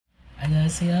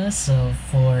안녕하세요. So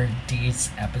for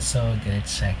this episode, gonna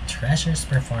check Treasure's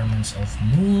performance of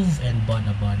Move and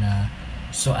Bona Bona.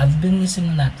 So I've been missing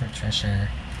a lot for Treasure.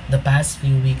 The past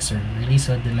few weeks are really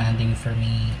so demanding for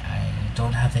me. I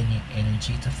don't have any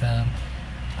energy to film.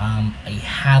 I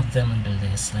have them on the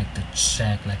list, like to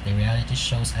check like the reality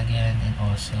shows again, and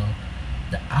also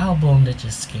the album that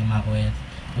just came out with.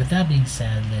 With that being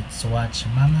said, let's watch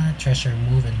Mama, Treasure,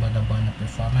 Move, and Bona Bona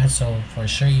performance. So for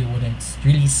sure you wouldn't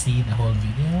really see the whole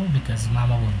video because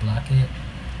Mama will block it.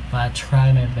 But I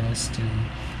try my best to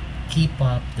keep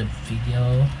up the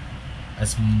video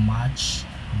as much.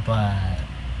 But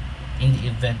in the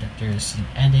event that there's an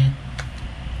edit,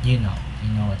 you know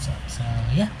what's up. So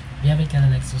yeah, if you haven't gotta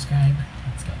like, subscribe.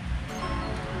 Let's go.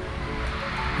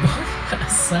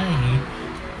 Asai.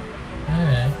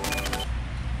 Alright.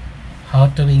 How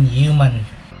to win human.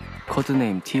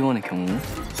 코드네임 T1의 경우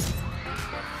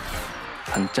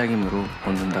반짝임으로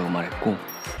얻는다고 말했고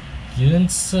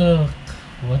윤석.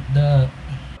 What the?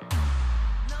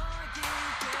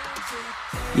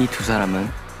 이 두 사람은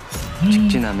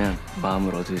직진하면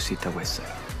마음을 얻을 수 있다고 했어요.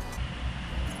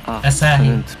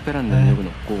 저는 특별한 능력은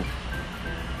없고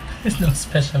There's no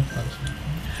special function.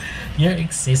 Your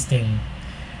existence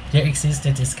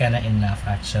is kinda enough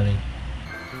actually.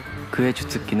 그의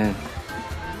주특기는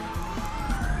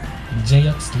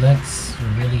Jaehyuk's looks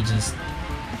really just.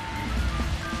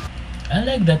 I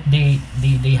like that they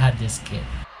had this kid.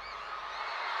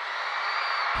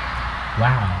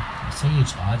 Wow, it's a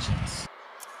huge audience.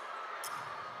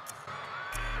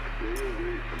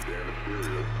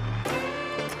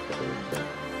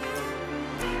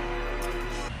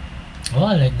 Oh,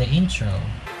 I like the intro.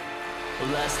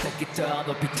 Let's take it down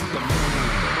a bit to the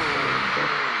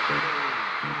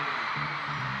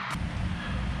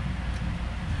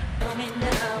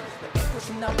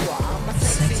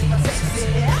Sexy.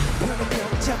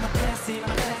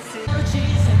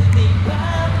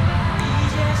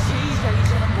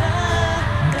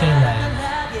 Okay, like.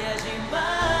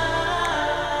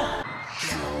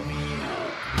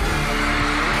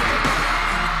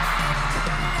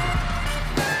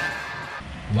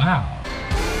 Wow.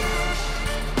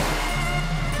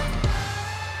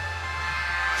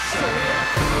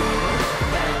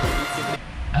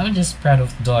 I'm just proud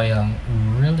of Doyoung,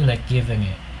 really like giving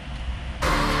it.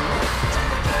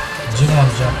 Jihoon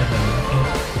dropping it, okay?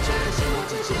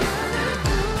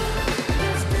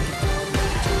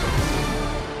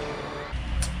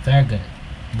 Very good.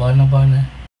 Bona Bona.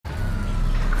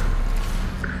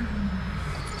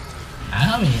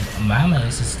 I mean, Mama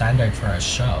is a standard for a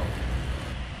show.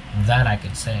 That I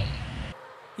could say.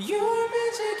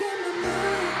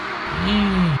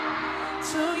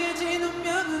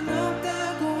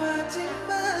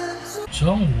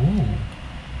 Jungwoo.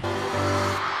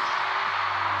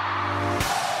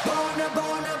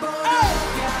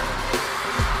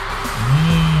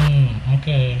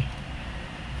 Okay.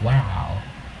 Wow.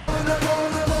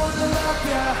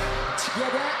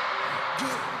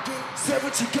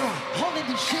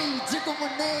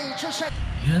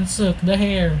 Yunsuk, the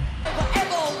hair.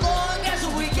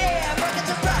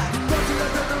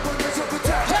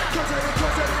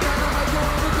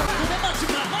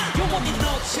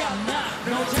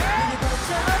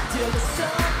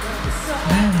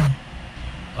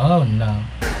 Oh no.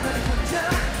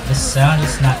 The sound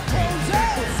is not great.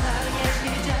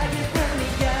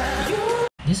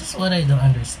 This is what I don't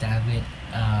understand with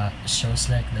shows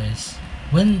like this.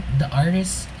 When the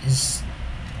artist is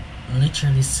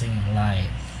literally singing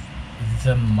live,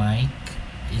 the mic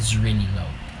is really low.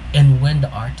 And when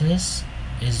the artist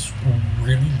is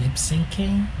really lip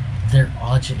syncing, their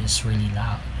audio is really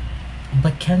loud.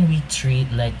 But can we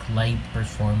treat like live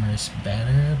performers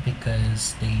better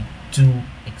because they do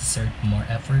exert more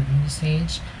effort on the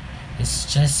stage? It's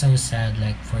just so sad,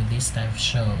 like for these type of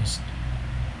shows,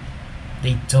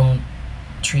 they don't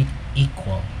treat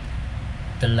equal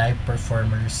the live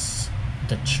performers,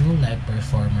 the true live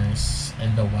performers,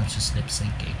 and the ones who's lip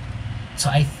syncing. So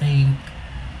I think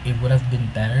it would have been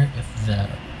better if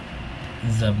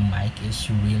the mic is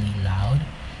really loud.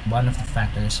 One of the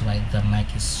factors why the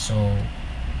mic is so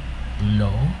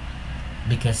low,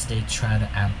 because they try to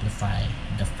amplify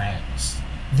the fans.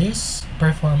 This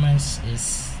performance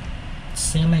is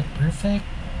semi-perfect.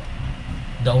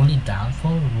 The only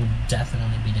downfall would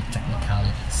definitely be the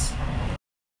technicalities.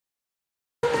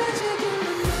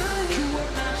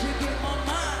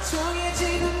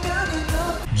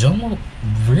 Jungwoo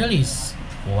really is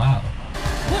wow.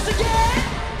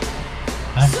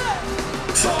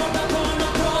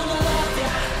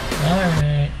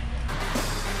 Alright.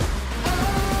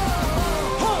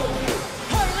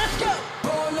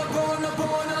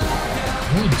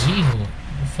 Oh, Jihoon.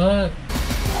 The fuck?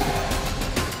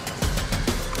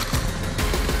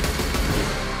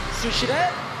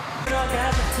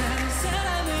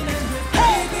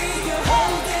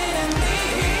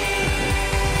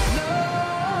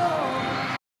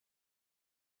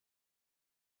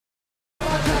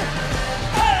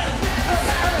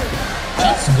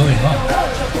 What's going on?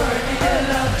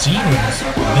 Jihoon is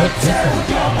built different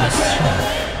on this show.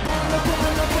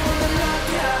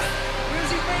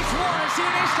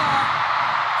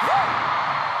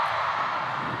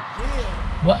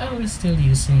 Why are we still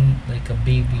using like a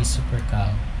baby super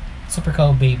cow? Super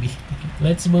cow baby.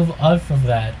 Let's move on from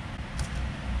that.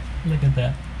 Look at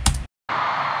that.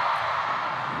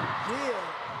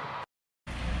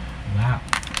 Wow.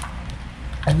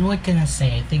 And what can I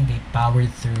say? I think they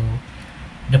powered through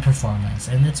the performance,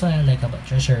 and that's what I like about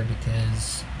Treasure,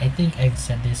 because I think I've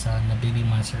said this on the Baby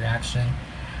Monster reaction.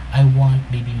 I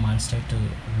want Baby Monster to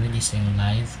really sing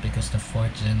live, because the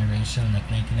fourth generation, like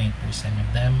 99%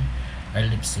 of them, are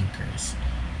lip syncers.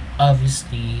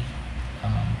 Obviously,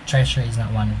 Treasure is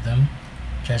not one of them.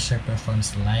 Treasure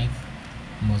performs live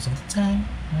most of the time,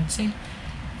 I'd say.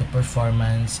 The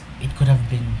performance, it could have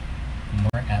been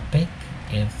more epic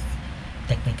if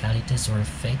technicalities were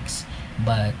fixed,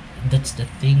 but that's the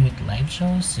thing with live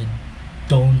shows, you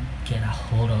don't get a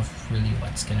hold of really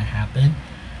what's gonna happen.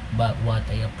 But what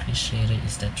I appreciated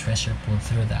is that Treasure pulled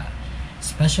through that,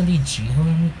 especially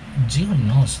Jihoon. Jihoon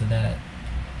knows that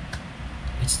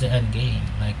it's the end game.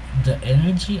 Like, the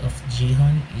energy of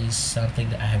Jihoon is something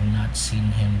that I have not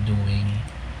seen him doing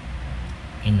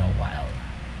in a while.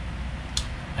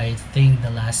 I think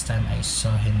the last time I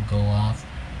saw him go off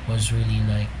was really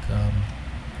like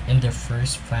in their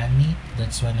first fan meet.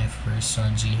 That's when I first saw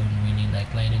Jihoon really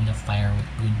like lighting the fire with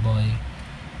Good Boy.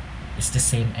 It's the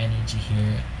same energy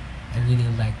here. I really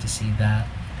like to see that.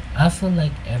 I feel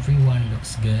like everyone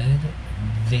looks good.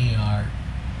 They are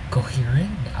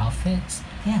coherent, the outfits.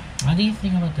 Yeah. What do you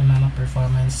think about the Mama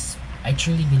performance? I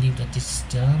truly believe that this is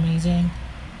still amazing,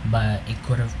 but it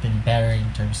could have been better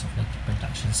in terms of like the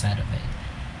production side of it.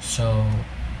 So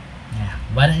yeah,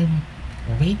 what I'm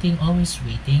always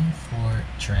waiting for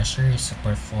Treasure is to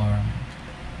perform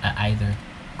at either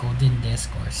Golden Disc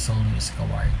or Soul Music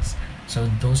Awards. So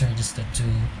those are just the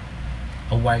two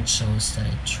award shows that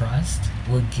I trust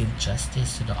will give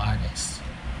justice to the artists.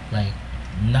 Like,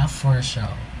 not for a show,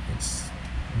 it's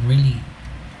really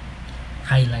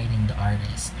highlighting the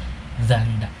artist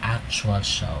than the actual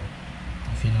show,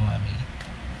 if you know what I mean.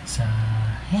 So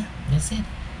yeah, that's it.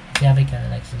 If you haven't got to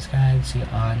like, subscribe. See you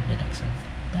on the next one.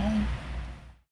 Bye.